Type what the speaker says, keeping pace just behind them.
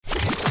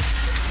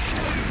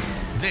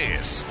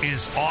This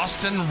is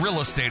Austin Real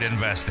Estate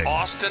Investing.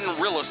 Austin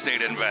Real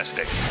Estate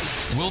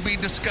Investing. We'll be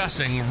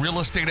discussing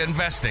real estate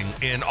investing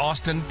in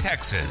Austin,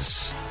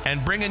 Texas,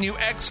 and bringing you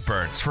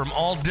experts from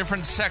all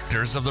different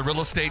sectors of the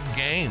real estate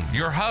game.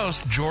 Your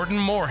host, Jordan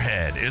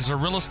Moorhead, is a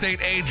real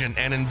estate agent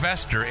and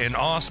investor in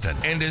Austin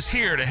and is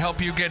here to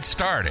help you get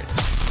started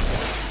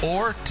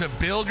or to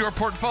build your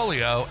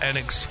portfolio and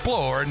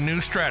explore new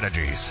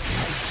strategies.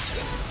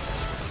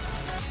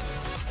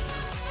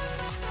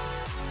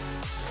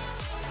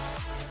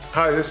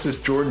 Hi, this is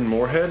Jordan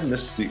Moorhead, and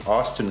this is the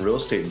Austin Real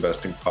Estate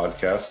Investing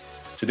Podcast.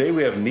 Today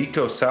we have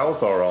Nico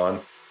Salazar on,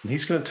 and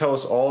he's going to tell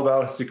us all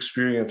about his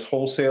experience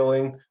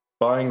wholesaling,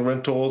 buying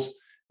rentals,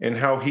 and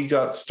how he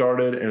got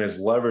started and has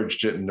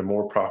leveraged it into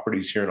more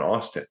properties here in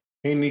Austin.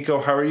 Hey,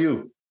 Nico, how are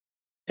you?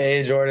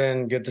 Hey,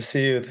 Jordan. Good to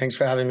see you. Thanks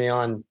for having me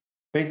on.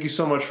 Thank you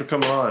so much for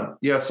coming on.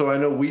 Yeah, so I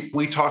know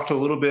we talked a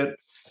little bit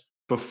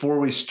before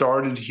we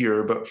started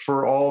here, but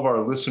for all of our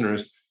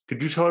listeners,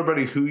 could you tell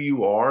everybody who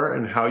you are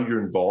and how you're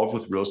involved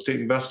with real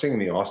estate investing in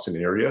the Austin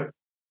area?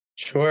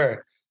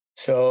 Sure.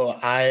 So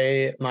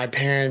my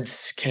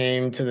parents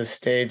came to the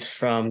States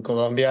from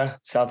Colombia,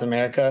 South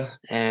America,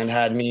 and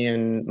had me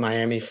in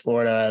Miami,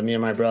 Florida, me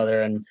and my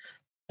brother. And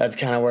that's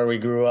kind of where we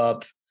grew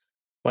up.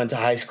 Went to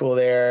high school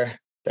there,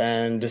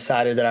 then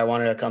decided that I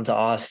wanted to come to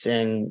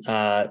Austin.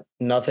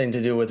 Nothing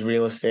to do with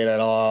real estate at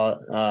all.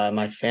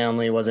 My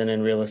family wasn't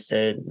in real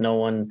estate. No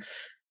one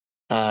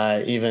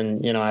I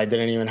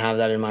didn't even have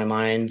that in my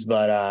mind,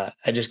 but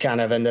I just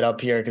kind of ended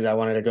up here because I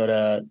wanted to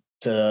go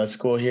to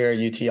school here,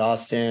 UT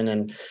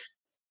Austin.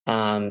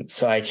 And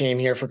so I came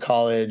here for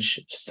college,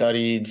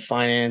 studied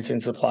finance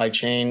and supply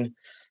chain.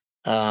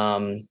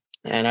 And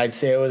I'd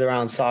say it was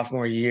around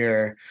sophomore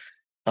year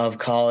of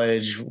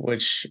college,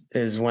 which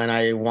is when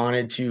I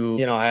wanted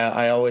to,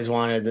 I always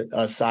wanted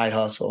a side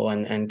hustle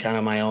and kind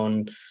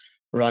of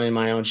running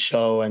my own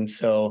show. And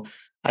so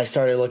I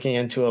started looking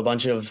into a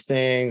bunch of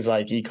things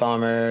like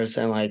e-commerce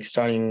and like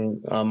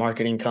starting a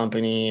marketing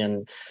company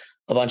and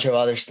a bunch of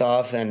other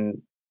stuff.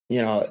 And,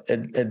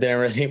 it didn't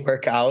really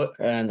work out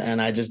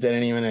and I just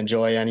didn't even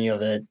enjoy any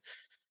of it.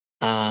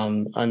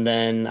 And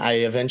then I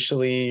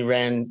eventually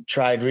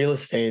tried real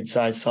estate.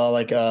 So I saw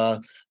like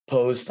a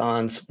post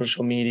on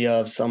social media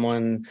of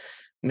someone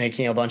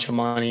making a bunch of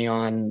money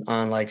on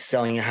like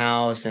selling a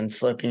house and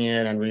flipping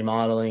it and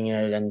remodeling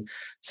it. And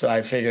so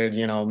I figured,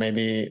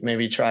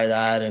 maybe try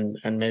that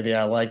and maybe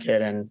I like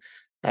it. And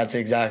that's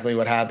exactly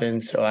what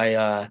happened. So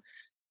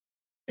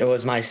it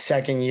was my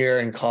second year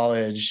in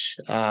college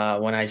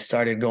when I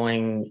started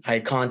going. I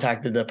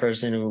contacted the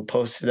person who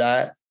posted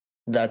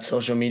that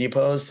social media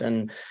post,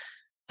 and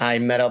I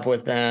met up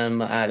with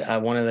them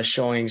at one of the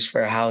showings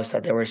for a house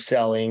that they were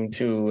selling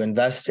to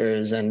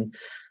investors. And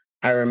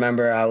I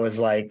remember I was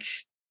like,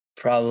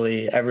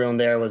 probably everyone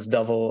there was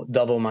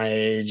double my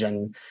age,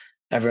 and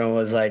everyone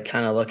was like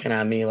kind of looking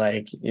at me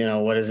like,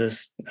 what is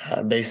this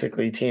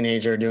basically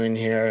teenager doing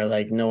here?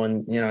 Like no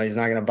one, he's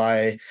not going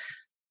to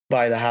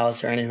buy the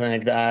house or anything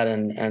like that.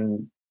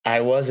 And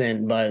I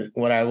wasn't, but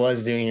what I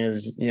was doing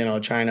is,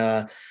 trying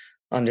to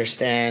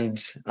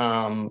understand,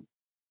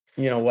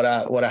 what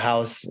a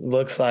house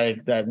looks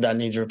like that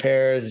needs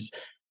repairs,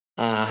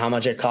 how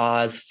much it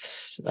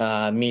costs,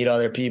 meet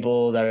other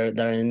people that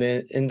are in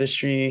the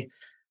industry,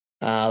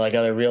 like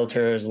other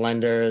realtors,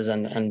 lenders,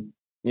 and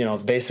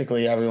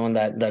basically everyone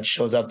that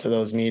shows up to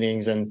those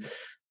meetings. And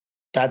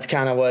that's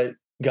kind of what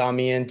got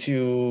me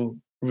into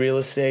real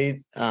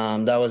estate.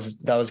 That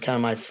was kind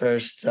of my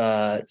first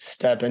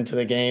step into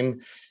the game.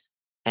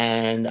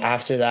 And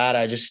after that,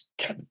 I just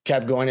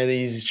kept going to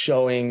these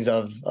showings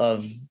of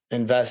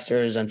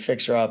investors and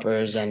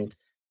fixer-uppers and,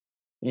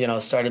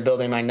 started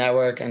building my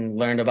network and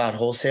learned about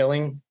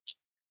wholesaling.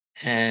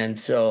 And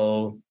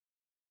so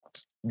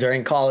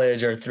during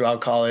college or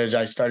throughout college,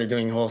 I started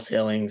doing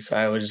wholesaling. So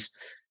I was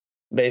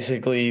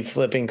basically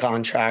flipping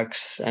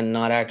contracts and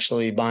not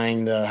actually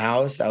buying the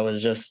house. I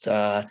was just,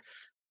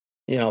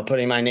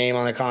 putting my name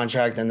on the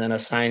contract and then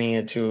assigning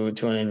it to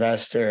an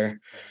investor.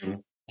 Mm-hmm.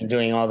 And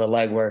doing all the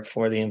legwork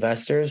for the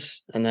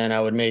investors. And then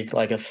I would make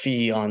like a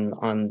fee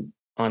on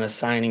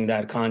assigning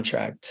that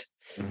contract.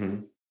 Mm-hmm.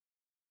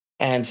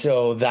 And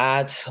so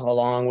that,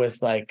 along with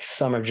like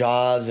summer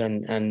jobs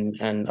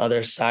and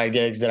other side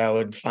gigs that I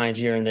would find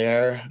here and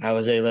there, I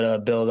was able to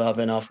build up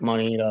enough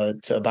money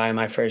to buy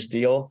my first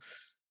deal.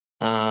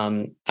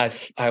 I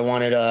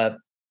wanted to,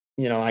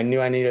 I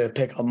knew I needed to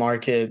pick a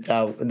market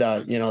that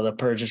the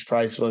purchase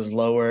price was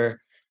lower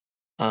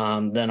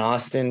than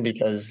Austin,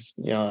 because,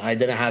 I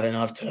didn't have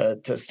enough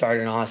to start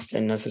in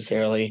Austin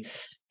necessarily.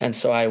 And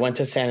so I went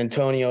to San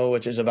Antonio,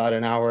 which is about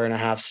an hour and a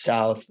half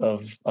south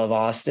of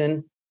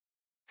Austin.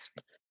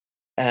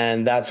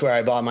 And that's where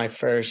I bought my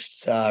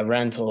first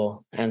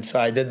rental. And so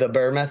I did the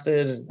BRRRR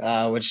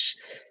method, which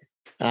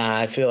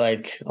I feel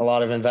like a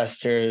lot of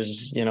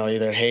investors,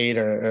 either hate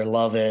or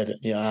love it.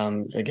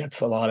 It gets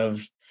a lot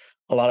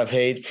of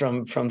hate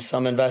from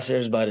some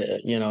investors, but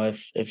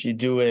if you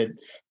do it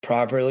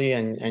properly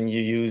and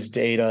you use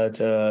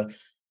data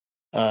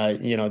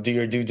do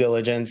your due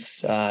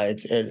diligence.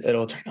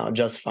 It'll turn out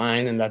just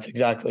fine. And that's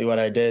exactly what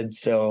I did.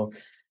 So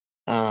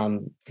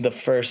the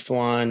first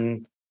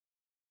one,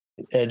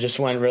 it just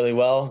went really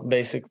well.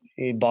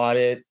 Basically bought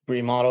it,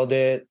 remodeled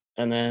it,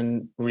 and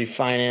then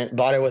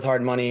bought it with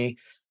hard money,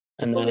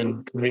 and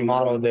then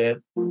remodeled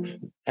it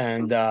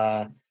and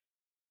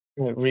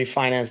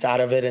refinanced out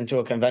of it into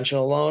a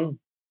conventional loan.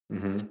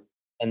 Mm-hmm.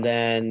 And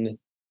then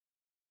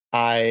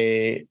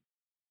I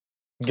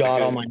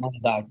got all my money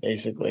back,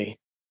 basically.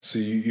 So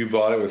you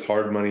bought it with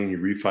hard money and you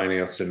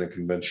refinanced in a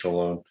conventional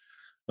loan.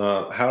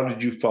 How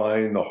did you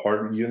find the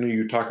hard? You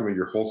were talking about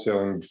your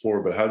wholesaling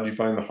before, but how did you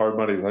find the hard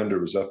money lender?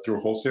 Was that through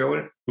a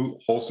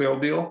wholesale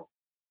deal?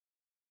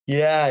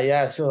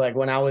 Yeah. So like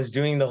when I was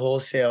doing the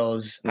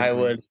wholesales, I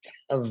would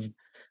kind of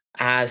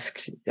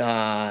ask,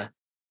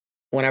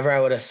 whenever I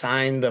would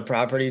assign the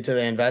property to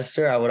the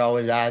investor, I would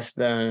always ask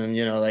them,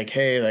 like,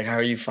 hey, like, how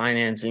are you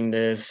financing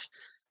this?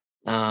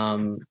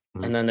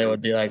 And then they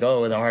would be like,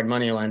 oh, with a hard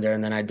money lender.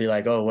 And then I'd be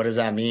like, oh, what does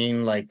that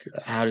mean? Like,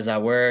 how does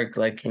that work?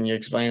 Like, can you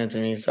explain it to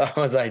me? So I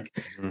was like,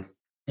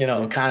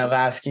 kind of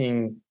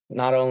asking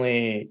not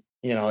only,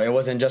 it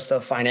wasn't just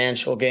a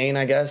financial gain,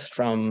 I guess,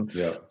 from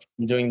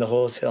doing the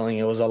wholesaling.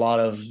 It was a lot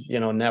of,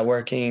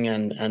 networking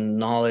and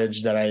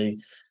knowledge that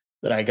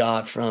I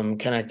got from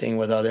connecting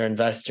with other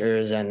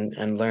investors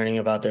and learning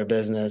about their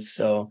business.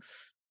 So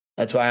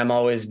that's why I'm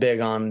always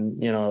big on,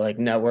 like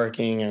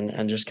networking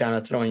and just kind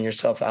of throwing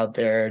yourself out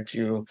there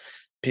to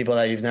people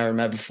that you've never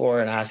met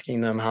before and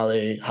asking them how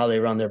they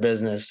run their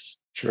business.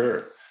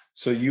 Sure.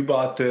 So you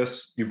bought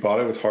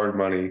it with hard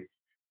money.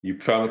 You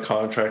found a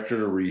contractor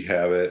to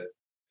rehab it.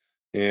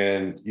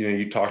 And,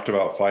 you talked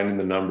about finding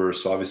the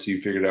numbers. So obviously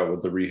you figured out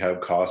what the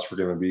rehab costs were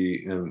going to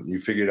be. And you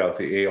figured out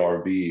the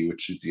ARV,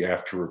 which is the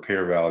after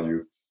repair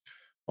value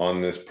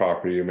on this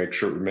property, to make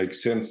sure it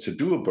makes sense to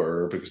do a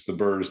BRRRR, because the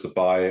BRRRR is to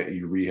buy it,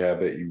 you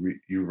rehab it,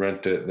 you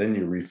rent it, then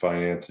you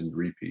refinance and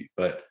repeat.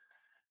 But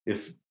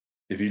if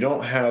you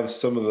don't have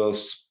some of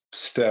those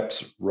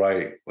steps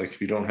right, like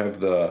if you don't have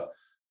the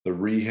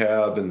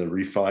rehab and the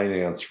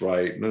refinance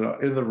right,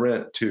 and the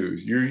rent too,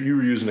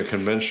 you're using a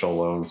conventional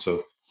loan,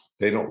 so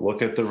they don't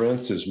look at the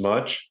rents as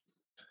much.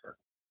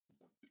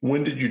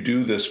 When did you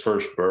do this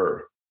first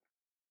BRRRR?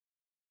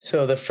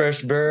 So the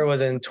first BRRRR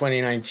was in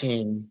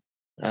 2019.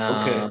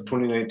 Okay,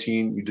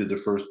 2019, you did the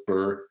first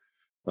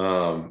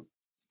BRRRR,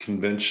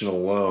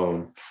 conventional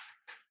loan.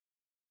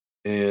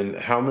 And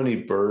how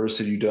many BRRRRs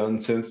have you done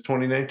since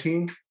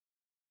 2019?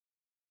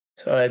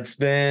 So it's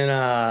been,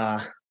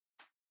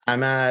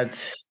 I'm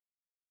at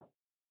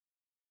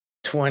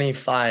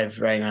 25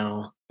 right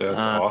now. That's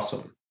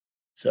awesome.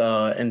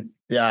 So, and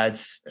yeah,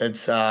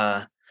 it's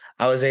I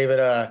was able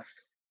to,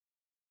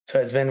 so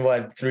it's been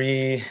what,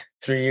 three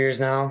years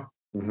now,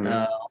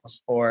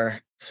 almost 4.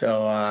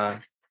 So,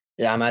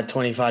 yeah, I'm at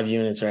 25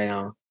 units right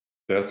now.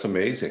 That's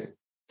amazing.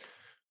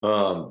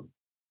 So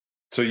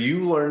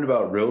you learned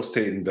about real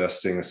estate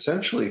investing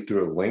essentially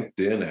through a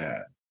LinkedIn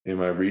ad.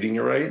 Am I reading it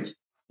right?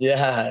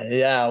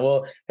 Yeah.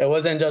 Well, it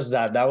wasn't just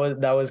that. That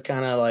was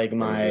kind of like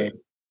my,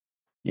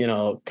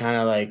 kind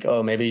of like,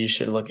 oh, maybe you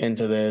should look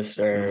into this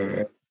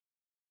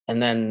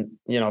and then,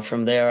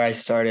 from there I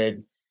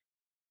started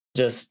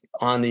just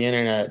on the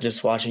internet,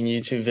 just watching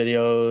YouTube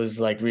videos,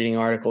 like reading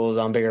articles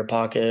on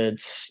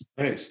BiggerPockets.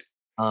 Nice.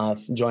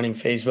 Joining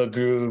Facebook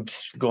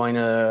groups, going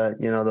to,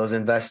 those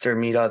investor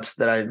meetups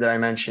that I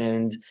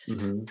mentioned.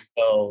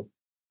 So,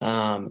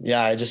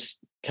 I just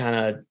kind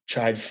of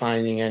tried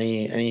finding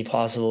any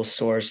possible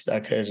source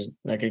that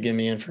could give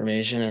me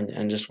information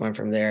and just went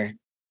from there.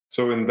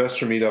 So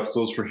investor meetups,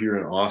 those were here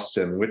in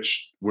Austin.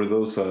 Which were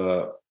those?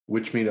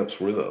 Which meetups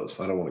were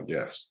those? I don't want to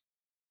guess.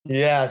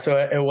 Yeah. So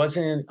it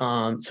wasn't,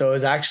 so it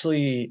was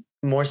actually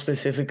more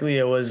specifically,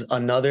 it was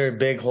another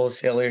big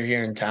wholesaler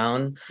here in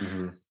town.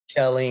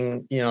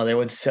 Selling, they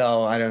would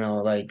sell, I don't know,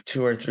 like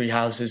 2 or 3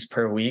 houses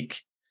per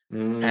week.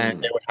 And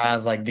they would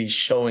have like these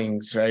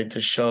showings, right,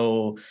 to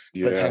show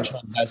potential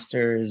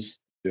investors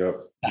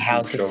the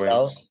house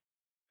itself.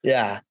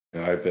 Yeah,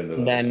 I've been to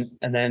those.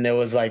 And then there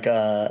was like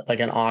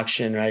an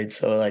auction, right?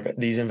 So like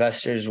these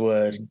investors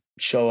would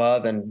show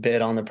up and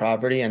bid on the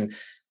property, and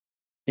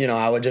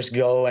I would just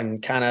go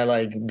and kind of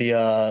like be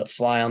a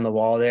fly on the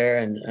wall there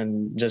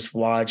and just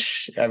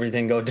watch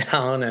everything go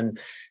down. And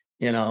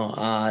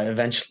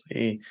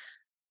eventually,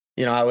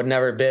 I would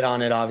never bid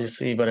on it,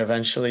 obviously, but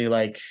eventually,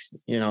 like,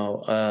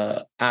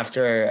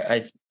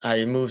 after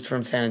I moved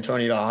from San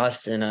Antonio to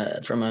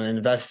Austin, from an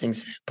investing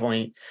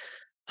standpoint,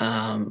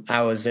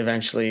 I was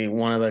eventually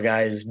one of the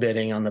guys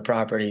bidding on the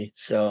property.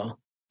 So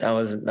that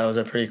was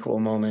a pretty cool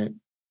moment.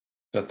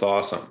 That's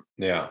awesome.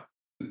 Yeah.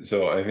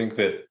 So I think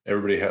that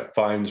everybody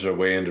finds their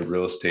way into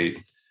real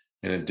estate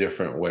in a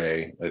different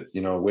way. With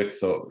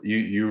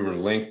you were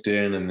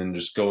LinkedIn, and then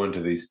just go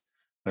into these.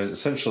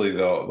 Essentially,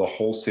 the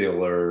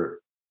wholesaler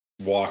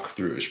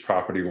walkthroughs,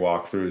 property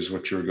walkthroughs,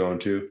 what you were going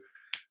to.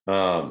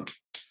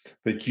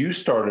 But you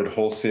started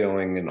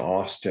wholesaling in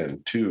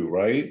Austin too,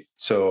 right?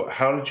 So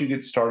how did you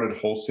get started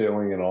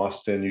wholesaling in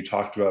Austin? You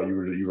talked about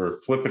you were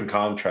flipping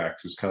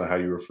contracts, is kind of how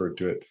you referred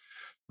to it.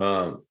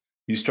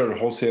 You started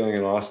wholesaling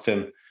in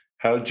Austin.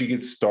 How did you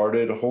get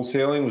started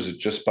wholesaling? Was it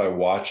just by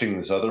watching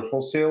this other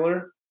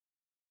wholesaler?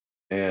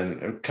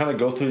 And kind of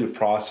go through the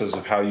process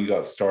of how you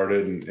got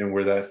started and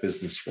where that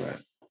business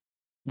went.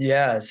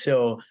 Yeah.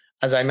 So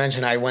as I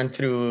mentioned, I went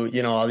through,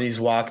 all these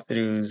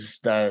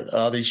walkthroughs,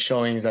 all these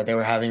showings that they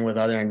were having with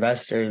other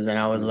investors. And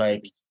I was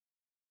like,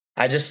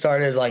 I just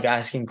started like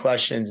asking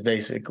questions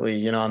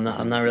basically. I'm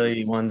not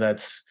really one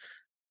that's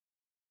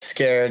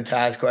scared to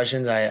ask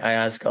questions. I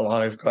ask a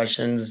lot of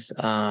questions,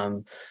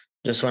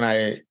 just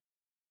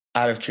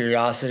out of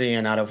curiosity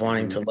and out of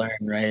wanting to learn,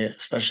 right?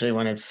 Especially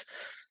when it's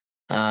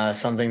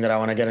something that I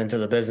want to get into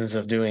the business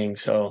of doing.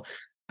 So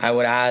I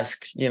would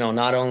ask,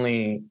 not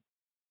only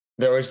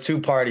there was two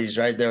parties,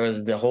 right? There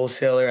was the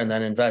wholesaler and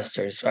then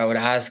investors. So I would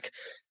ask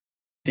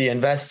the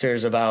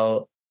investors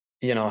about,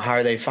 how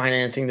are they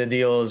financing the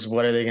deals?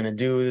 What are they going to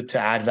do to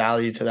add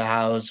value to the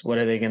house? What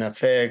are they going to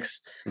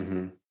fix?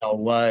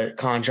 What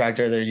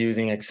contractor they're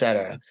using, et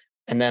cetera.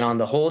 And then on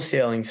the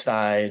wholesaling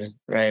side,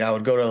 right, I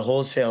would go to the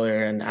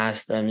wholesaler and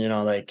ask them,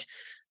 like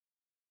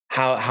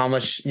how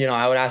much,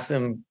 I would ask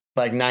them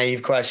like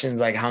naive questions,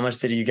 like how much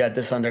did you get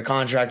this under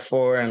contract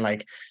for? And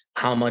like,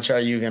 how much are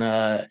you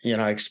gonna,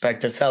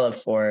 expect to sell it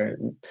for?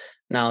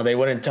 Now they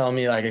wouldn't tell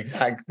me like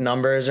exact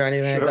numbers or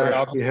anything like that,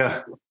 obviously.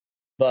 Yeah.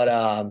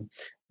 But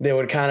they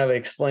would kind of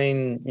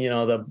explain,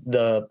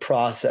 the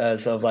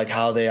process of like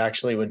how they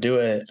actually would do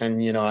it.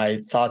 And, I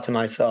thought to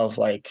myself,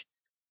 like,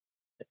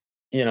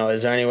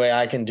 is there any way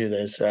I can do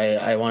this? Right.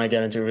 I want to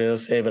get into real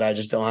estate, but I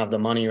just don't have the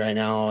money right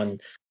now. And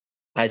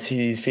I see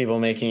these people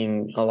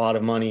making a lot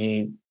of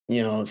money,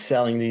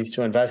 selling these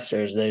to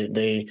investors.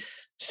 They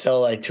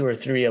sell like 2 or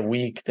 3 a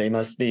week. They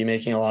must be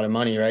making a lot of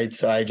money, right?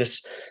 So I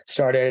just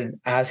started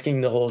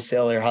asking the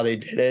wholesaler how they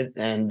did it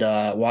and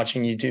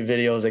watching YouTube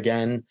videos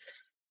again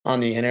on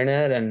the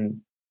internet.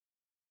 And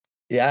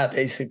yeah,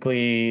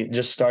 basically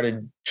just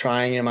started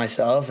trying it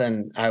myself.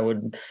 And I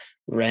would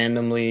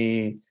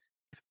randomly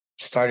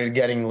started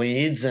getting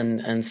leads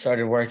and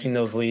started working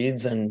those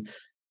leads and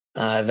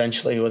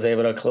eventually was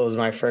able to close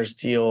my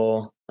first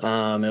deal.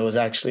 It was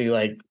actually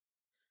like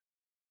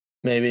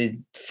maybe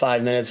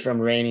 5 minutes from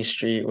Rainy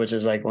Street, which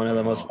is like one of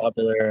the most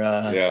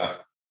popular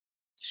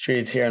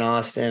streets here in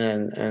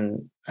Austin.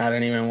 And I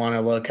don't even want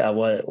to look at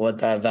what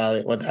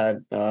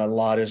that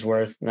lot is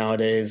worth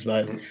nowadays.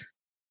 But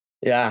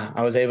yeah,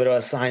 I was able to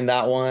assign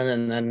that one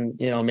and then,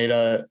 made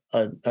a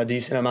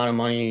decent amount of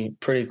money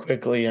pretty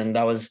quickly. And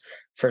that was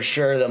for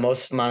sure the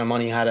most amount of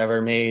money I'd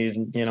ever made,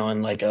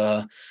 in like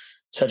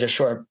such a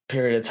short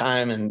period of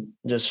time. And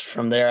just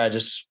from there, I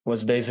just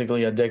was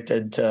basically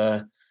addicted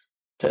to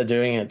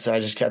doing it. So I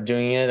just kept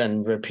doing it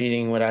and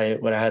repeating what I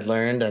had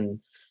learned. And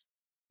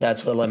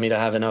that's what led me to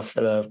have enough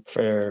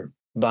for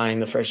buying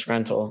the first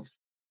rental.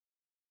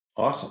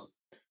 Awesome.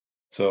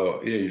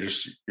 So yeah,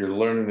 you're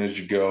learning as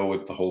you go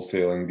with the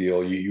wholesaling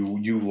deal.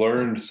 You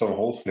learned some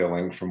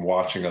wholesaling from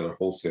watching other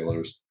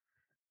wholesalers,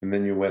 and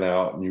then you went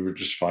out and you were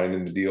just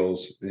finding the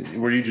deals.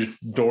 Were you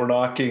just door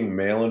knocking,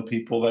 mailing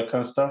people, that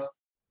kind of stuff?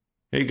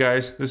 Hey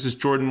guys, this is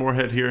Jordan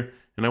Moorhead here,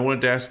 and I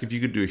wanted to ask if you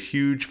could do a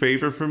huge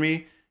favor for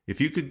me. If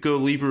you could go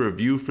leave a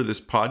review for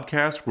this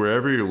podcast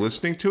wherever you're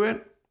listening to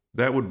it,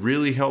 that would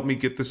really help me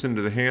get this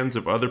into the hands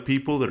of other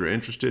people that are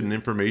interested in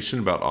information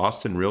about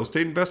Austin real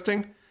estate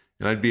investing,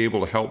 and I'd be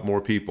able to help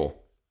more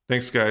people.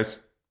 Thanks,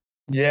 guys.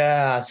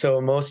 Yeah, so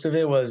most of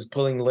it was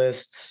pulling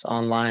lists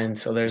online.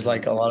 So there's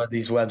like a lot of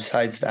these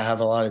websites that have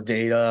a lot of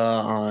data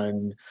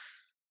on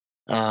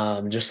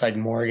just like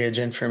mortgage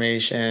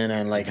information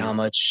and like how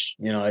much,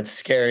 it's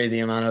scary the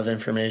amount of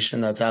information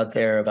that's out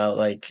there about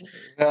like,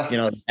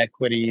 the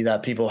equity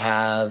that people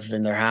have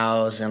in their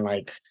house and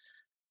like,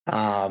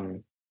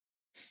 and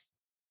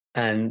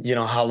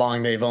how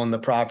long they've owned the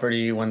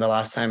property, when the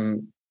last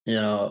time,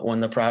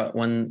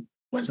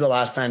 when's the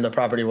last time the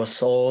property was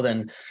sold.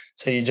 And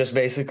so you just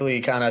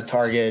basically kind of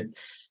target,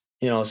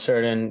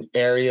 certain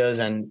areas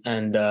and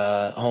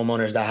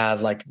homeowners that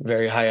have like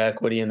very high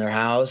equity in their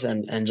house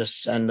and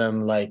just send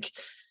them like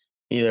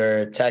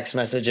either text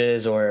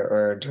messages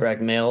or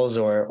direct mails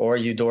or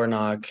you door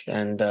knock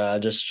and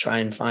just try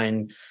and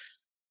find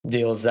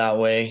deals that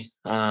way.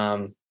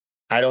 I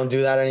don't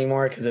do that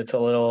anymore because it's a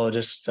little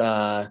just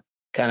kind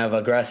of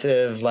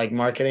aggressive like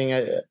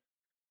marketing,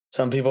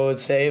 some people would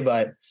say,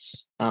 but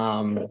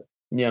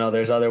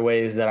there's other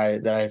ways that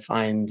I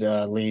find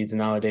leads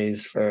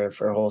nowadays for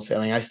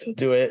wholesaling. I still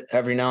do it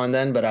every now and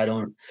then, but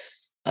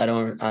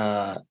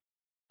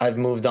I've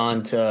moved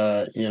on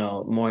to,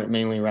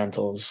 mainly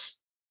rentals.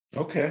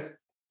 Okay.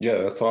 Yeah,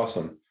 that's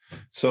awesome.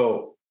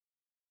 So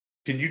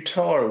can you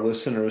tell our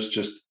listeners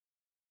just,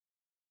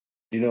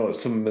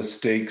 some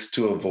mistakes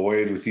to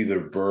avoid with either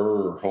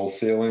BRRRR or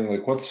wholesaling?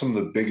 Like what's some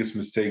of the biggest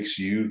mistakes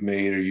you've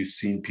made or you've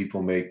seen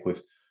people make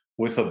with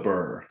a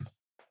BRRRR?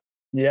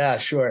 Yeah,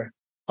 sure.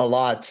 A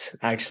lot,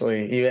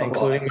 actually, even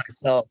including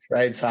myself,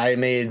 right? So I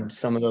made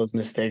some of those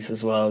mistakes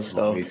as well.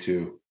 So me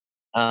too.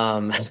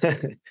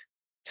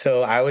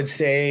 So I would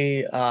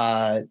say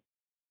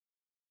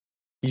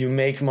you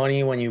make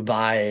money when you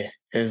buy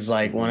is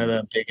like one of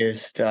the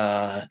biggest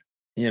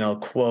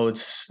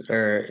quotes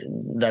or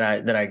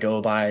that I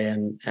go by.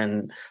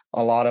 And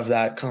a lot of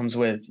that comes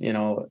with,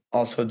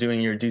 also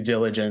doing your due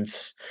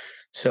diligence.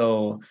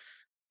 So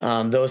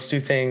those two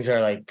things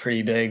are like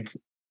pretty big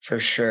for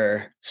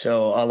sure.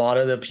 So a lot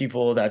of the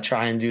people that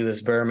try and do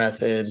this BRRRR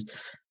method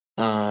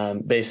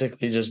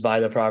basically just buy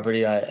the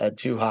property at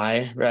too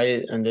high,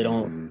 right? And they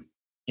don't,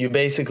 you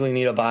basically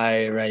need to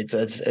buy, right? So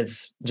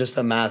it's just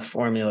a math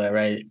formula,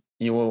 right?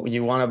 You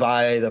want to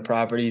buy the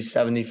property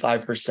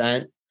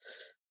 75%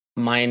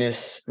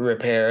 minus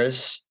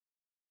repairs,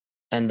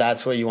 and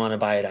that's what you want to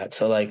buy it at.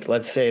 So like,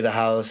 let's say the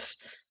house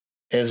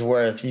is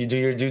worth, you do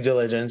your due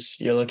diligence,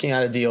 you're looking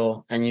at a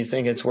deal and you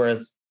think it's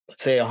worth,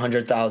 let's say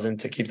 100,000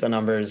 to keep the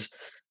numbers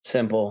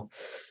simple.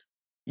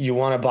 You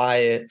want to buy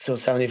it. So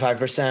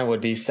 75%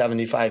 would be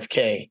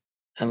 75K.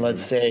 And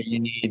let's say you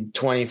need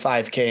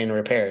 25K in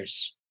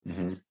repairs.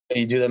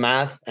 You do the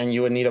math and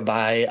you would need to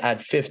buy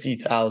at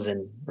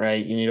 50,000,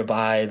 right? You need to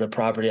buy the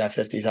property at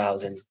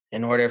 50,000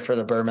 in order for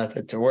the BRRRR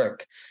method to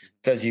work,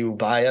 because you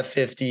buy at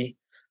 50,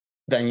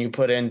 then you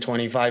put in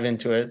 25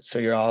 into it. So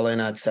you're all in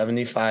at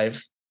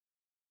 75.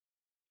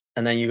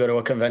 And then you go to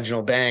a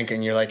conventional bank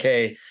and you're like,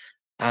 hey,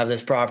 I have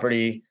this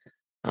property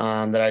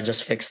that I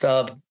just fixed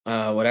up,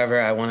 whatever.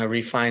 I want to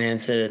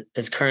refinance it.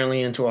 It's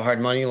currently into a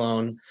hard money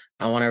loan.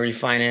 I want to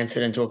refinance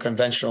it into a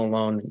conventional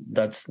loan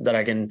that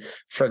I can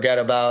forget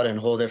about and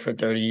hold it for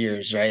 30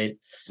 years, right?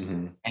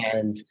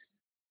 And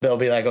they'll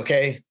be like,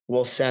 okay,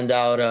 we'll send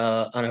out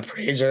an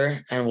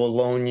appraiser and we'll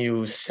loan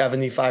you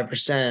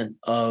 75%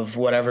 of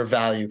whatever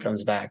value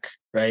comes back,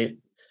 right?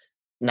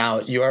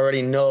 Now you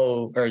already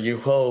know, or you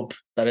hope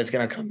that it's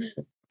going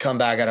to come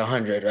back at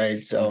 100,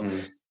 right? So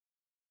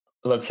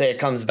let's say it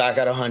comes back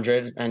at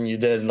 100 and you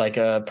did like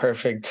a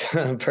perfect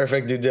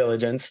due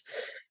diligence.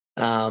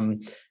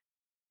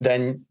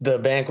 Then the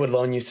bank would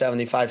loan you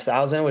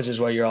 75,000, which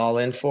is what you're all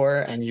in for.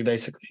 And you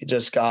basically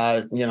just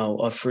got,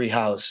 a free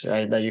house,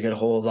 right? That you could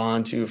hold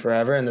on to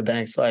forever. And the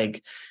bank's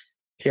like,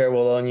 here,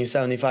 we'll loan you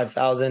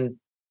 75,000,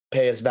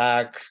 pay us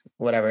back,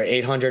 whatever,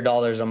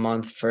 $800 a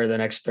month for the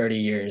next 30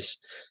 years.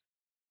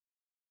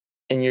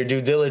 In your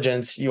due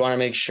diligence, you want to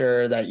make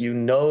sure that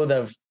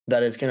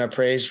that it's going to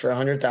appraise for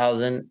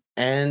 100,000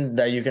 and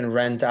that you can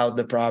rent out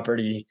the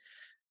property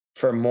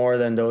for more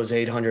than those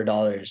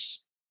 $800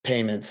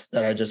 payments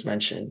that I just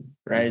mentioned,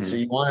 right? So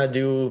you want to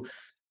do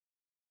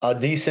a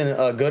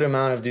good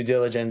amount of due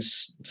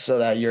diligence so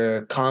that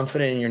you're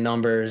confident in your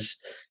numbers,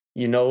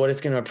 you know what it's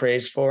going to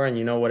appraise for, and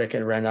you know what it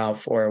can rent out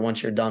for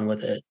once you're done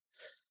with it.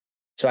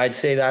 So I'd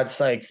say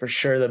that's like for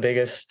sure the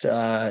biggest,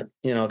 kind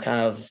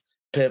of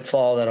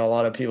pitfall that a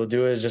lot of people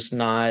do is just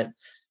not,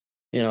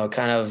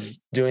 not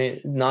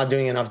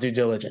doing enough due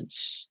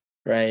diligence,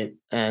 right?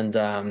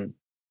 And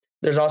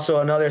there's also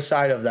another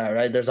side of that,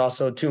 right? There's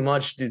also too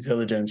much due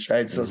diligence,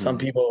 right? So some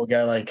people will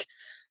get like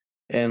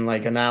in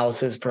like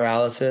analysis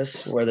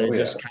paralysis, where they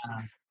just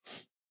kind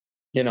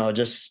of,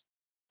 just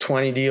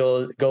 20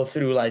 deals, go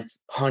through like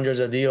hundreds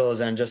of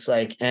deals and just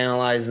like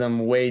analyze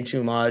them way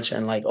too much.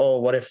 And like, oh,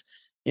 what if,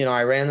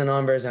 I ran the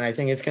numbers and I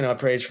think it's going to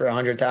appraise for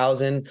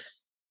 100,000,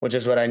 which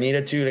is what I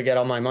needed to get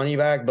all my money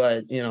back.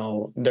 But,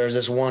 there's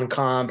this one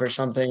comp or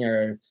something,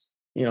 or,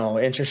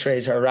 interest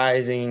rates are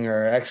rising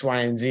or X, Y,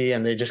 and Z,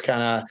 and they just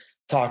kind of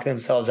talk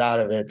themselves out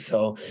of it.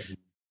 So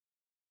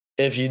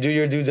if you do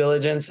your due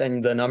diligence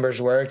and the numbers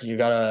work, you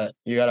gotta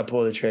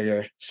pull the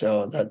trigger.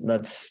 So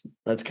that's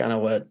kind of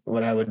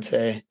what I would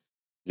say.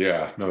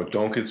 Yeah, no,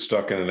 don't get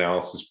stuck in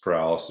analysis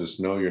paralysis.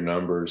 Know your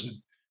numbers.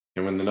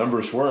 And when the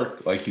numbers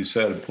work, like you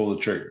said, pull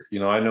the trigger.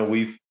 I know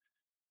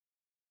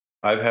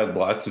I've had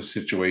lots of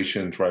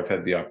situations where I've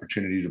had the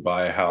opportunity to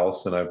buy a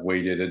house and I've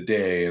waited a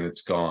day and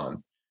it's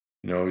gone.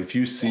 If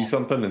you see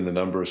something and the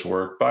numbers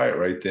work, buy it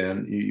right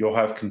then. You'll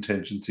have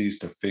contingencies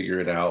to figure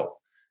it out,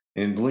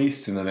 at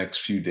least in the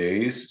next few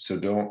days. So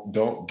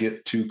don't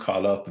get too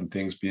caught up in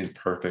things being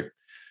perfect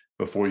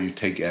before you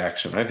take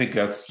action. I think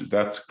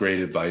that's great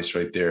advice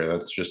right there.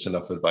 That's just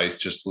enough advice.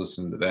 Just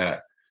listen to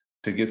that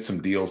to get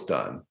some deals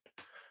done.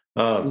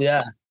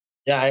 Yeah,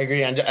 I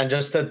agree. And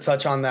just to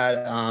touch on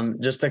that,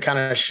 just to kind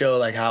of show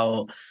like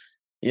how,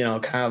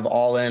 kind of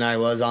all in I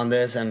was on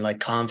this and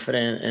like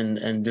confident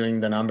in doing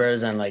the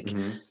numbers, and like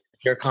if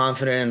you're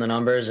confident in the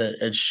numbers,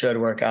 it should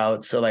work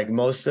out. So like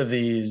most of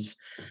these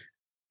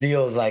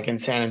deals, like in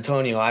San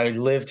Antonio, I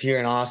lived here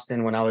in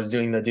Austin when I was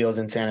doing the deals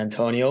in San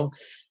Antonio,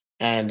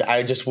 and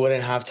I just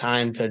wouldn't have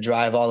time to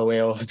drive all the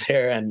way over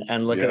there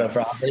and look at the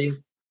property.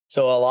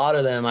 So a lot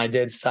of them I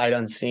did sight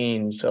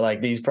unseen. So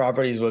like these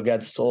properties will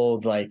get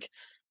sold like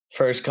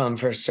first come,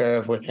 first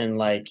serve within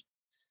like,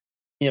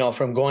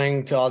 from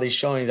going to all these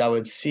showings, I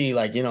would see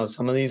like,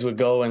 some of these would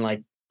go in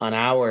like an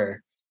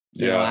hour,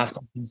 after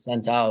being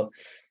sent out.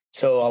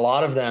 So a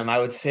lot of them, I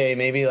would say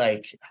maybe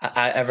like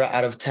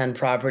out of 10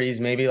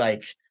 properties, maybe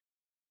like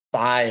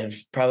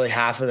 5, probably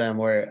half of them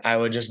where I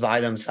would just buy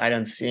them sight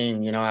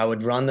unseen. I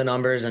would run the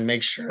numbers and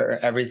make sure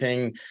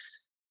everything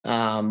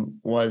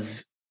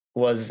was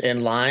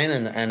in line,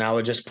 and I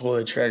would just pull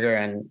the trigger.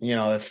 And,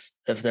 if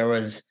there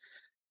was,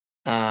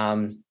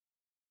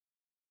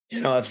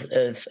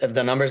 if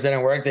the numbers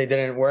didn't work, they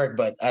didn't work.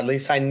 But at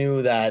least I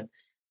knew that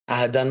I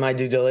had done my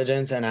due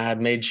diligence and I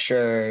had made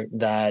sure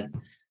that,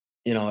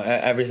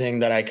 everything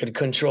that I could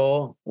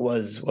control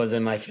was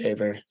in my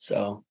favor.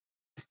 So.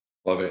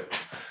 Love it.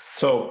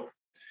 So,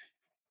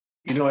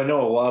 I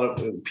know a lot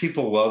of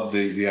people love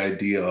the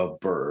idea of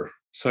BRRRR.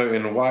 So,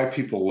 and why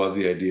people love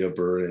the idea of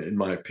BRRRR, in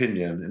my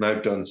opinion, and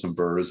I've done some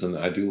BRRRRs and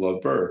I do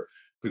love BRRRR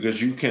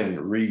because you can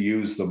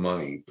reuse the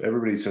money.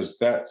 Everybody says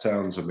that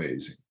sounds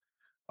amazing.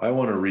 I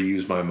want to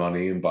reuse my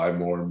money and buy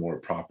more and more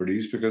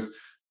properties because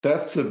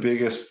that's the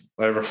biggest.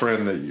 I have a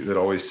friend that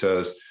always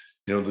says,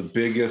 the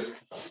biggest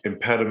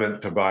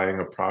impediment to buying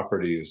a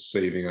property is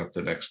saving up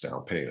the next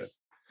down payment.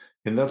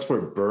 And that's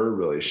where BRRRR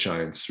really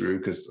shines through,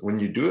 because when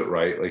you do it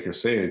right, like you're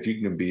saying, if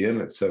you can be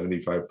in at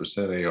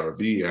 75%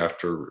 ARV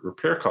after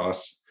repair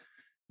costs,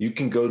 you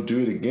can go do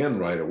it again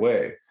right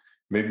away.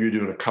 Maybe you're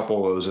doing a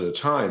couple of those at a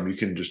time. You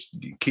can just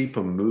keep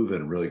them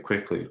moving really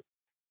quickly.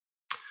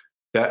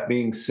 That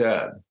being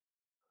said,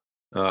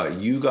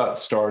 you got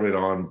started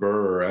on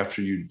BRRRR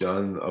after you'd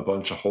done a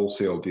bunch of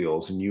wholesale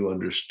deals and you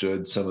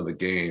understood some of the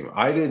game.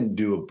 I didn't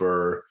do a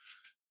BRRRR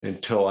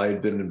until I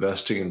had been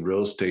investing in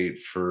real estate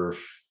for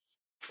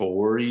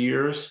 4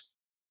 years.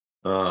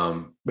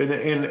 And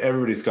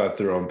everybody's got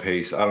their own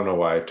pace. I don't know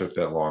why it took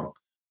that long,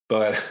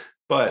 but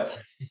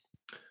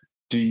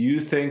do you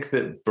think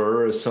that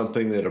BRRRR is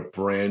something that a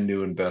brand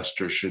new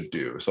investor should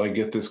do? So I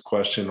get this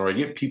question, or I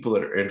get people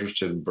that are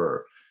interested in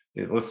BRRRR.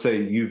 Let's say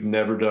you've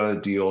never done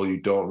a deal, you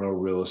don't know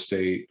real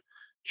estate.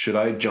 Should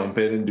I jump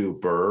in and do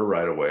BRRRR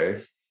right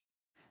away?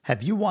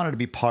 Have you wanted to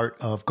be part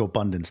of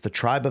GoBundance, the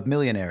tribe of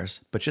millionaires,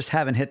 but just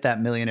haven't hit that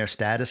millionaire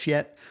status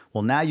yet?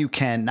 Well, now you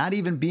can, not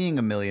even being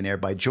a millionaire,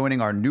 by joining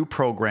our new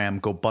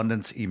program,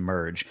 GoBundance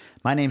Emerge.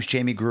 My name's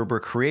Jamie Gruber,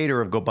 creator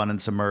of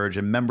GoBundance Emerge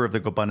and member of the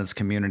GoBundance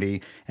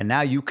community. And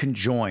now you can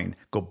join.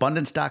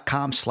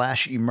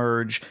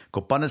 GoBundance.com/emerge.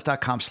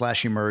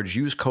 GoBundance.com/emerge.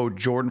 Use code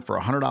Jordan for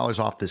 $100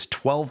 off this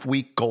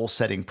 12-week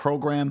goal-setting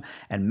program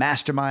and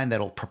mastermind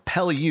that'll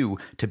propel you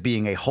to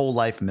being a whole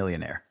life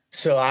millionaire.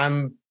 So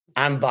I'm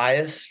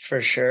biased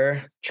for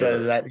sure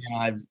because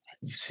I've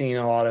seen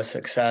a lot of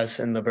success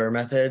in the BRRRR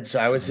method. So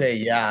I would say,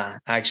 yeah,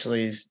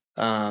 actually,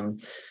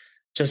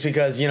 just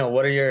because,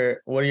 what are your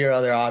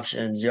other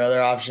options? Your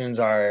other options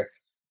are,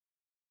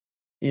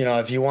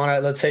 if you want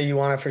to, let's say you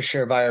want to for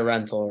sure buy a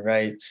rental,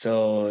 right?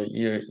 So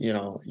you're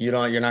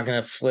not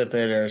going to flip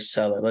it or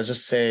sell it. Let's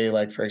just say,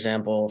 like, for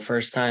example,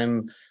 first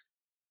time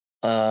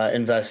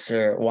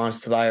investor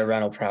wants to buy a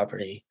rental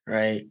property,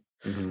 right?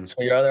 Mm-hmm. So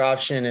your other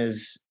option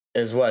is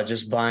what?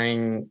 Just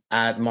buying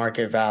at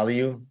market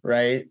value,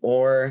 right?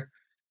 Or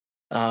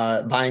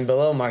buying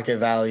below market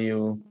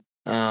value,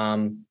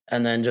 and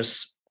then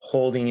just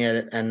holding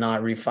it and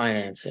not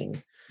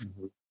refinancing.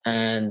 Mm-hmm.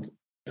 And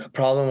the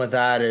problem with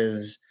that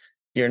is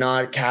you're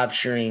not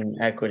capturing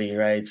equity,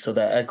 right? So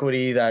the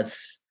equity that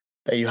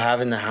you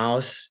have in the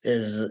house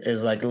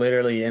is like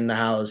literally in the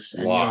house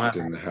and locked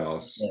in the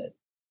house.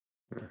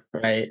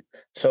 Right.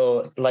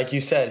 So like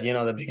you said,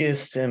 the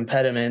biggest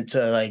impediment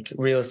to like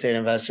real estate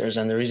investors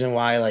and the reason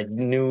why like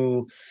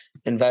new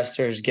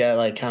investors get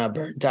like kind of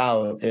burnt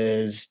out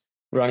is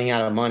running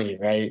out of money.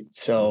 Right.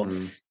 So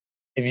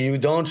if you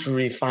don't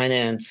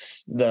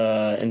refinance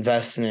the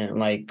investment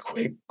like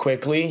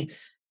quickly,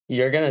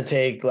 you're going to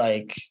take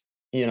like,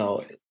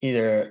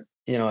 either,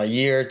 a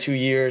year, 2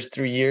 years,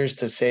 3 years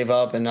to save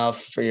up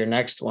enough for your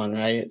next one.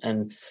 Right.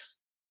 And,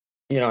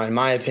 in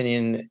my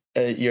opinion,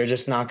 you're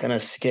just not going to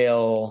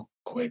scale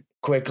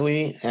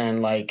quickly.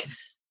 And like,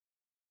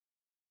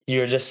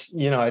 you're just,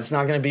 it's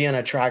not going to be an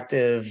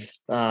attractive,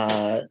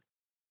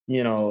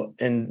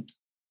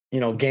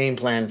 game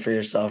plan for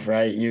yourself.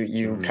 Right.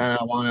 You kind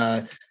of want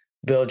to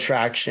build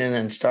traction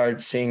and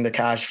start seeing the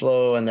cash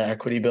flow and the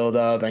equity build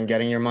up and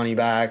getting your money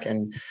back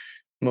and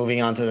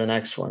moving on to the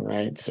next one.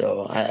 Right.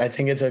 So I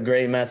think it's a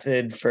great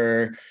method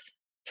for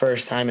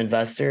first time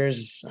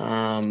investors.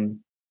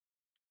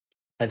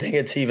 I think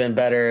it's even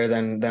better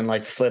than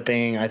like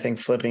flipping. I think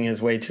flipping is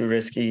way too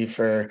risky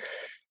for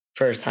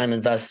first time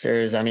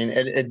investors. I mean,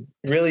 it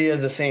really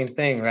is the same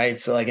thing, right?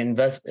 So like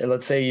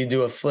let's say you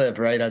do a flip,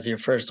 right? As your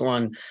first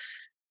one,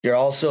 you're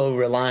also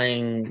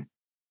relying,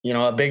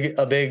 a big,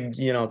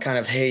 kind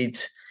of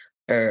hate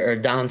or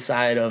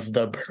downside of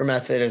the BRRRR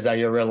method is that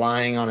you're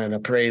relying on an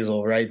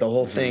appraisal, right? The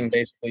whole thing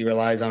basically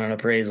relies on an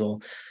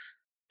appraisal.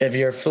 If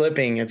you're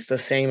flipping, it's the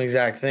same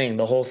exact thing.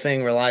 The whole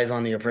thing relies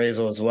on the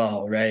appraisal as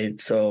well,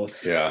 right? So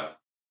yeah,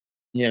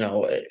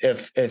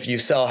 if you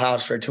sell a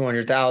house for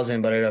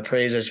 $200,000, but it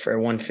appraises for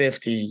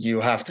 $150,000,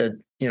 you have to,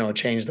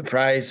 change the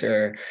price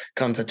or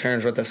come to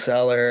terms with the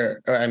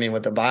seller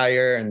with the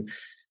buyer. And,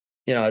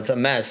 it's a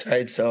mess,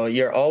 right? So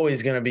you're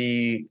always going to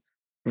be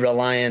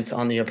reliant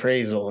on the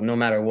appraisal, no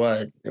matter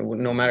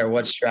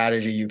what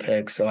strategy you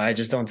pick. So I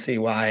just don't see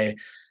why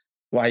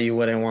you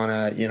wouldn't want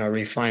to,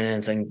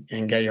 refinance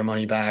and get your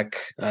money back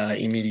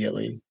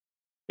immediately.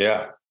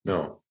 Yeah,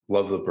 no,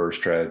 love the BRRRR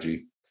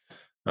strategy.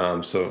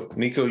 So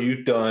Nico,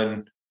 you've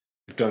done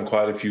You've done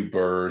quite a few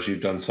burrs.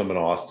 You've done some in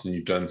Austin.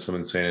 You've done some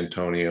in San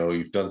Antonio.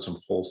 You've done some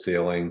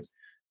wholesaling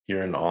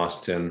here in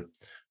Austin.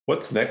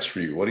 What's next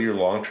for you? What are your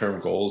long-term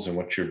goals and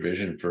what's your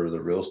vision for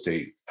the real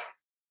estate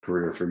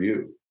career for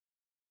you?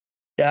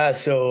 Yeah.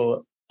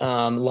 So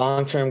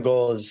long-term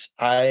goals.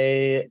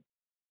 Right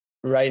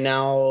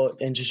now,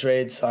 interest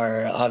rates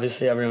are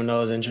obviously, everyone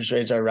knows interest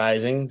rates are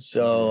rising.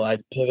 So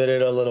I've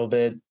pivoted a little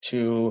bit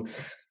to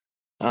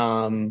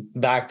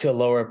back to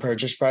lower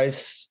purchase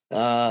price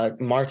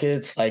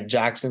markets like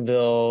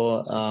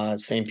Jacksonville,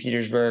 St.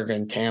 Petersburg,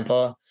 and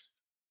Tampa.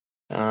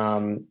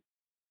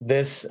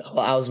 This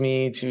allows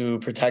me to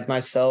protect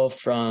myself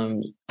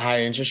from higher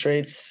interest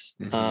rates.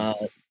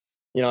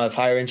 If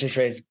higher interest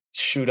rates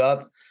shoot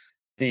up,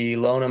 the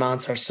loan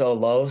amounts are so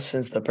low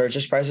since the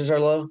purchase prices are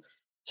low.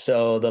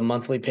 So the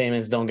monthly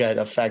payments don't get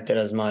affected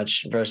as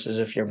much versus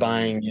if you're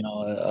buying,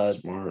 a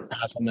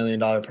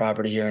 $500,000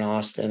 property here in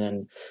Austin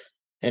and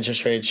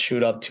interest rates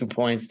shoot up 2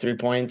 points, 3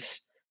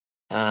 points,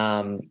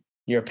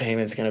 your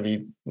payment's gonna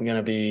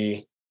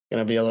be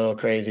a little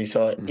crazy.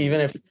 So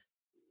even if,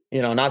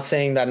 not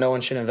saying that no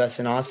one should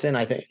invest in Austin,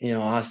 I think,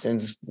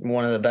 Austin's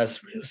one of the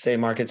best real estate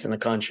markets in the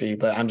country,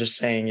 but I'm just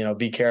saying,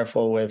 be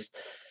careful with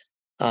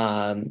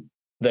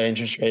the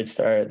interest rates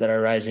that are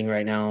rising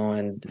right now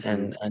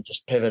and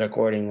just pivot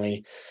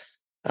accordingly.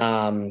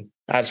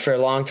 As for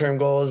long-term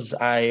goals,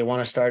 I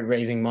want to start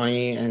raising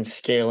money and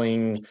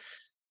scaling,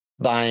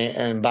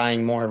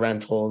 buying more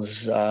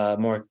rentals,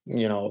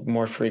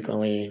 more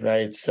frequently.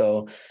 Right.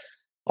 So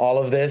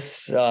all of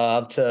this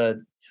up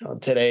to,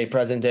 today,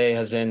 present day,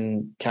 has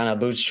been kind of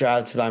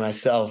bootstrapped by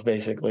myself,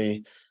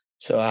 basically.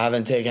 So I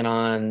haven't taken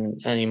on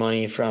any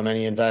money from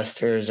any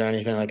investors or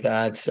anything like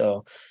that.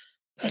 So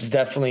that's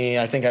definitely,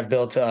 I think I've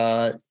built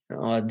a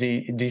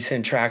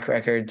decent track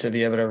record to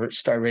be able to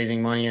start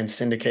raising money and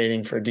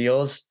syndicating for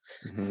deals.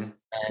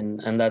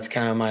 And that's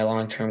kind of my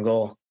long-term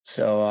goal.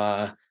 So,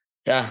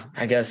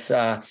 I guess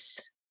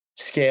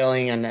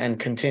scaling and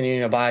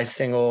continuing to buy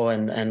single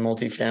and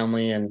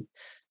multifamily and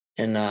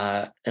in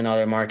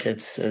other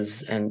markets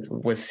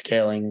with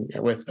scaling,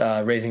 with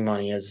raising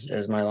money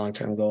is my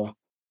long-term goal.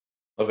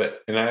 Love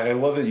it. And I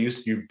love that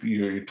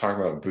you're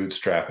talking about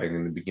bootstrapping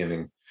in the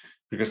beginning,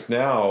 because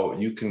now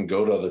you can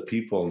go to other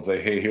people and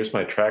say, hey, here's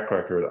my track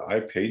record.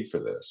 I paid for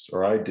this,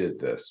 or I did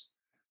this.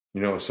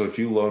 So if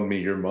you loan me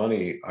your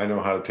money, I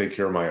know how to take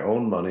care of my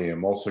own money.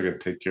 I'm also going to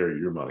take care of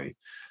your money.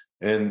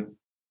 And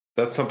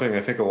that's something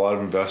I think a lot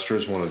of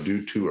investors want to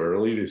do too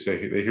early. They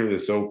say, they hear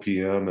this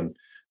OPM and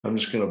I'm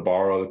just going to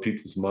borrow other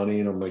people's money.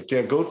 And I'm like,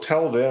 yeah, go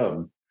tell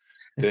them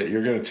that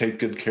you're going to take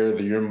good care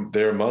of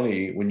their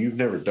money when you've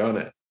never done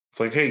it. It's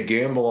like, hey,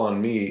 gamble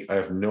on me. I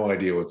have no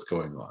idea what's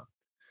going on.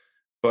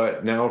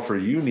 But now for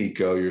you,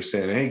 Nico, you're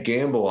saying, hey,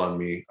 gamble on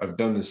me. I've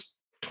done this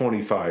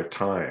 25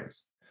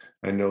 times.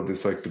 I know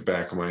this like the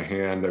back of my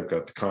hand. I've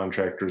got the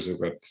contractors.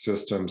 I've got the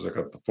systems. I've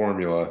got the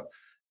formula.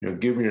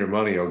 Give me your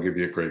money. I'll give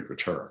you a great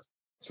return.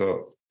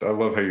 So I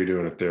love how you're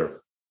doing it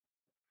there.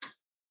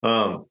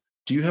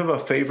 Do you have a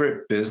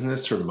favorite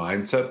business or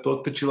mindset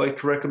book that you like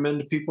to recommend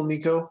to people,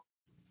 Nico?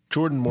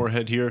 Jordan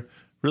Moorhead here.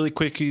 Really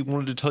quickly,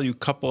 wanted to tell you a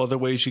couple other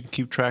ways you can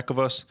keep track of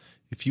us.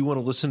 If you want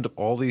to listen to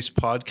all these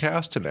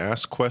podcasts and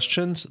ask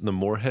questions, the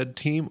Moorhead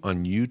team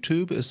on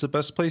YouTube is the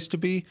best place to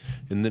be.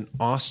 And then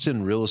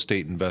Austin Real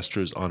Estate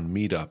Investors on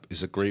Meetup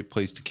is a great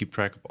place to keep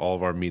track of all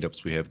of our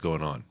meetups we have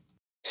going on.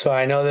 So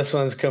I know this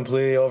one's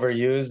completely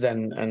overused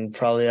and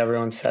probably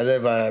everyone says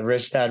it, but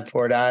Rich Dad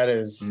Poor Dad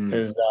is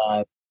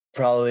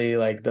probably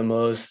like the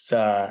most,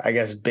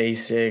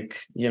 basic,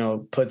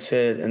 puts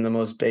it in the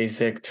most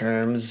basic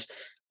terms,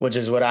 which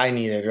is what I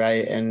needed.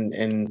 Right. And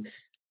in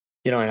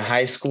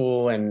high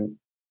school and,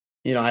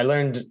 I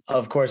learned,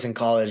 of course, in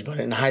college, but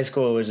in high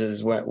school, which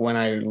is when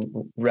I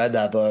read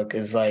that book,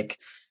 is like,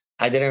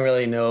 I didn't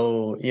really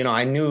know,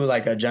 I knew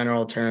like a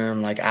general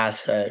term, like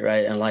asset,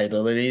 right, and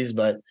liabilities,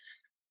 but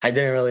I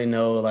didn't really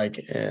know like,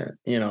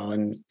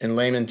 in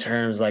layman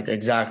terms, like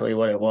exactly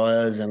what it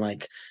was and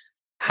like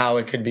how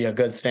it could be a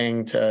good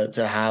thing to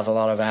have a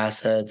lot of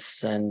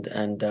assets.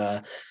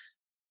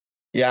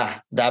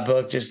 That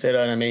book just did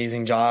an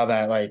amazing job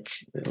at like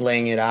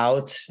laying it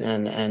out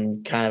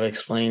and kind of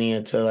explaining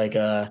it to like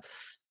a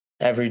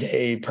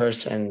everyday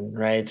person,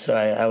 right? So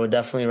I would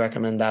definitely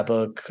recommend that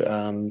book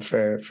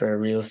for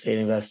real estate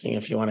investing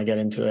if you want to get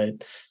into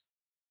it.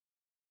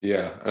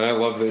 Yeah, and I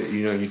love that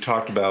you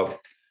talked about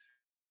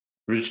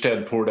Rich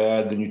Dad Poor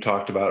Dad, then you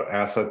talked about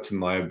assets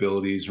and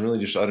liabilities, really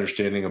just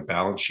understanding a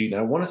balance sheet. And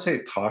I want to say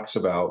it talks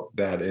about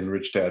that in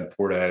Rich Dad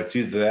Poor Dad. It's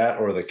either that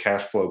or the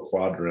cash flow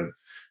quadrant,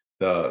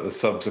 the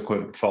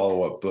subsequent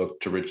follow-up book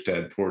to Rich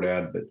Dad Poor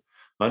Dad. But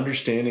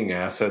understanding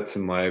assets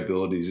and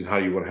liabilities and how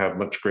you want to have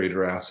much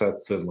greater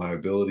assets than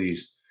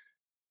liabilities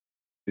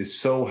is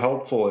so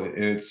helpful.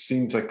 And it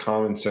seems like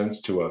common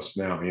sense to us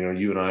now.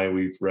 You and I,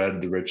 we've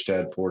read the Rich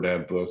Dad Poor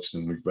Dad books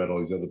and we've read all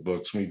these other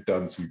books. We've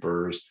done some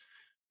burrs,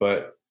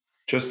 but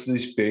just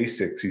these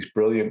basics, these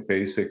brilliant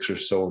basics are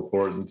so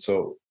important.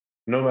 So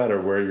no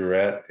matter where you're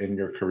at in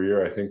your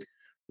career, I think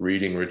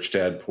reading Rich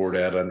Dad, Poor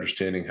Dad,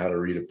 understanding how to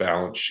read a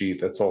balance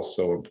sheet. That's all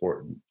so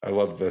important. I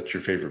love that's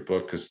your favorite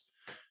book because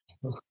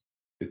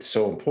it's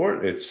so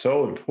important. It's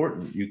so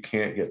important. You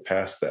can't get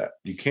past that.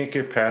 You can't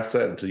get past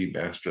that until you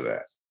master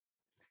that.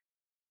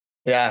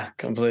 Yeah,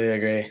 completely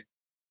agree.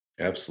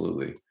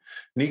 Absolutely.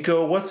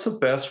 Nico, what's the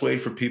best way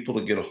for people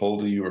to get a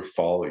hold of you or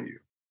follow you?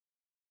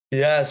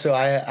 Yeah, so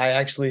I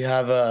actually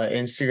have a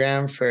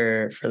Instagram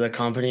for the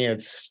company.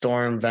 It's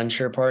Storm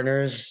Venture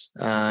Partners.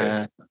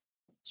 Okay.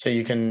 So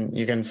you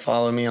can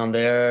follow me on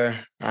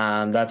there.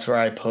 That's where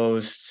I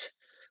post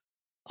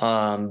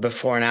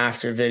before and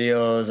after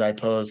videos. I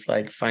post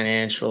like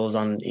financials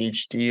on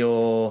each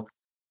deal.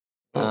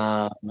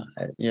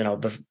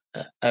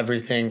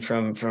 Everything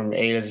from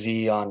A to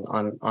Z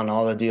on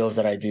all the deals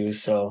that I do.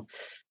 So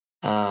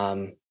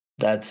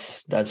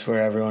that's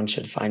where everyone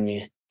should find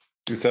me.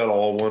 Is that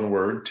all one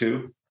word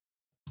too?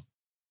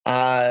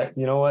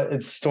 You know what?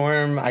 It's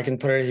Storm. I can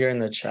put it here in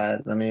the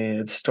chat.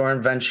 It's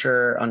Storm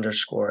Venture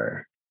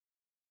 _.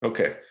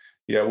 Okay.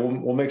 Yeah,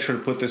 we'll make sure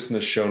to put this in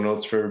the show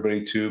notes for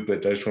everybody too,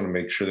 but I just want to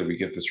make sure that we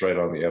get this right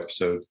on the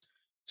episode.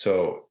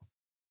 So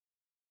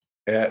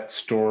at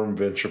Storm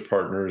Venture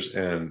Partners,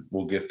 and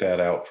we'll get that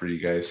out for you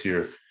guys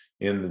here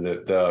in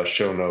the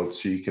show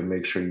notes so you can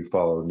make sure you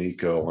follow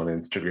Nico on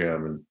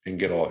Instagram and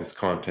get all his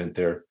content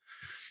there.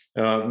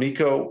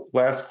 Nico,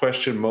 last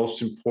question,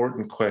 most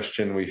important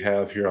question we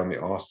have here on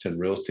the Austin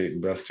Real Estate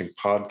Investing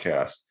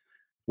Podcast.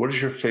 What is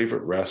your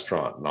favorite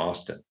restaurant in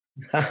Austin?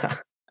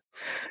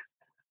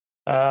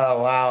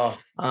 Oh, wow.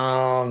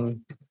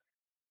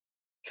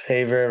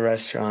 Favorite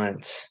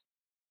restaurant.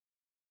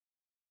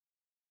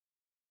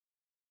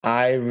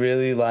 I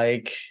really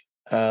like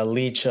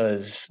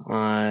Licha's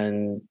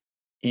on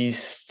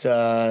East.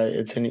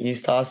 It's in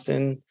East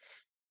Austin.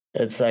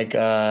 It's like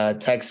a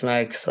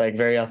Tex-Mex, like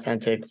very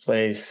authentic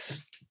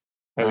place.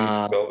 How do you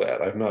spell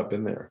that? I've not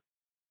been there.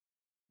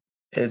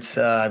 It's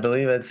I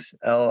believe it's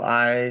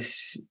Licha,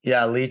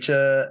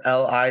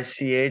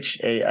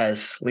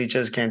 Lichas,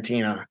 Licha's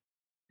Cantina.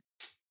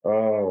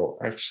 Oh,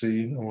 actually,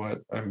 you know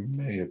what? I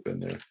may have been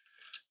there.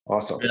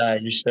 Awesome. Yeah,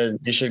 you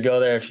should go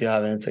there if you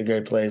haven't. It's a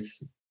great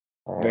place.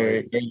 Very,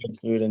 Right. very good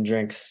food and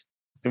drinks.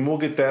 And we'll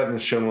get that in the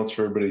show notes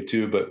for everybody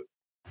too. But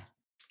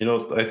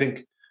I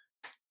think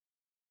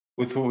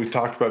with what we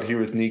talked about here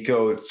with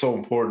Nico, it's so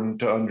important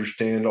to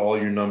understand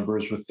all your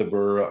numbers with the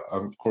BRRRR.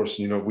 Of course,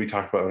 we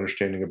talked about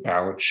understanding a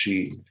balance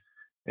sheet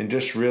and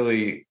just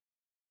really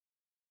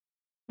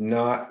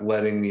not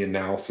letting the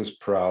analysis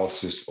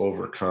paralysis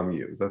overcome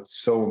you. That's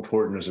so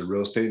important as a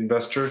real estate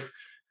investor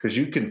because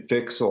you can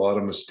fix a lot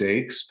of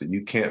mistakes, but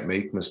you can't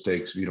make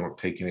mistakes if you don't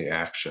take any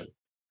action.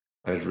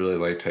 I really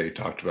liked how you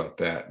talked about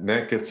that. And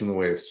that gets in the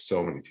way of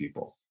so many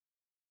people.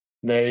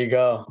 There you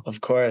go.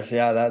 Of course.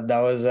 Yeah, that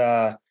was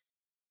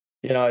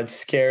it's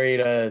scary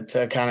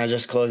to kind of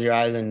just close your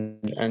eyes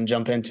and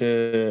jump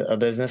into a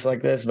business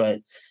like this.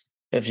 But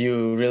if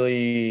you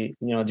really,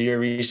 do your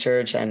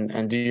research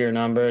and do your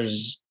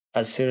numbers,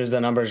 as soon as the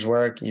numbers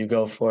work, you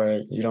go for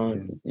it. You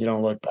don't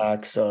look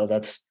back. So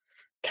that's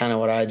kind of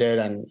what I did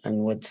and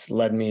what's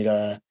led me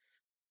to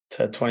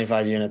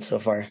 25 units so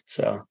far.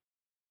 So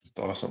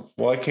awesome.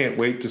 Well, I can't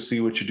wait to see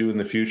what you do in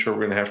the future.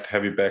 We're going to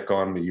have you back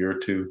on in a year or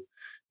two,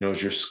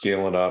 as you're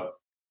scaling up.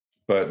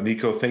 But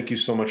Nico, thank you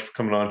so much for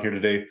coming on here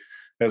today.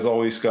 As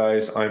always,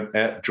 guys, I'm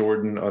at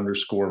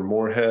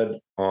Jordan_Moorhead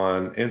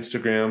on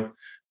Instagram.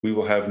 We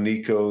will have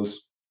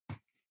Nico's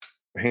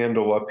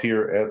handle up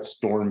here at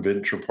Storm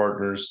Venture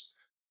Partners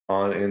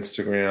on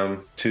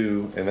Instagram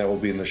too, and that will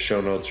be in the show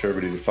notes for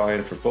everybody to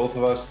find for both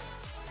of us.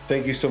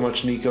 Thank you so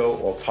much, Nico.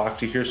 I'll talk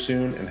to you here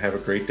soon and have a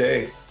great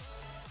day.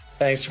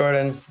 Thanks,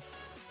 Jordan.